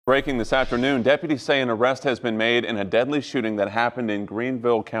Breaking this afternoon, deputies say an arrest has been made in a deadly shooting that happened in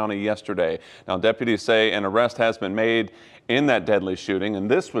Greenville County yesterday. Now, deputies say an arrest has been made in that deadly shooting, and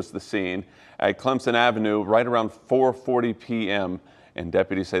this was the scene at Clemson Avenue right around 4:40 p.m. And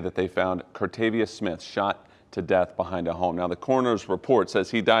deputies say that they found Curtavious Smith shot to death behind a home. Now, the coroner's report says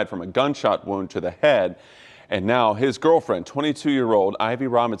he died from a gunshot wound to the head. And now his girlfriend, 22-year-old Ivy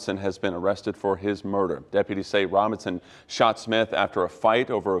Robinson, has been arrested for his murder. Deputies say Robinson shot Smith after a fight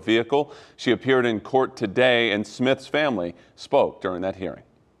over a vehicle. She appeared in court today, and Smith's family spoke during that hearing.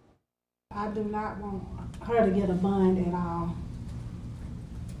 I do not want her to get a bond at all.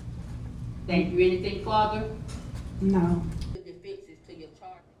 Thank you. Anything further? No.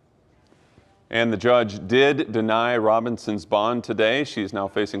 And the judge did deny Robinson's bond today. She is now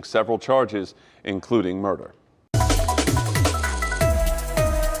facing several charges, including murder.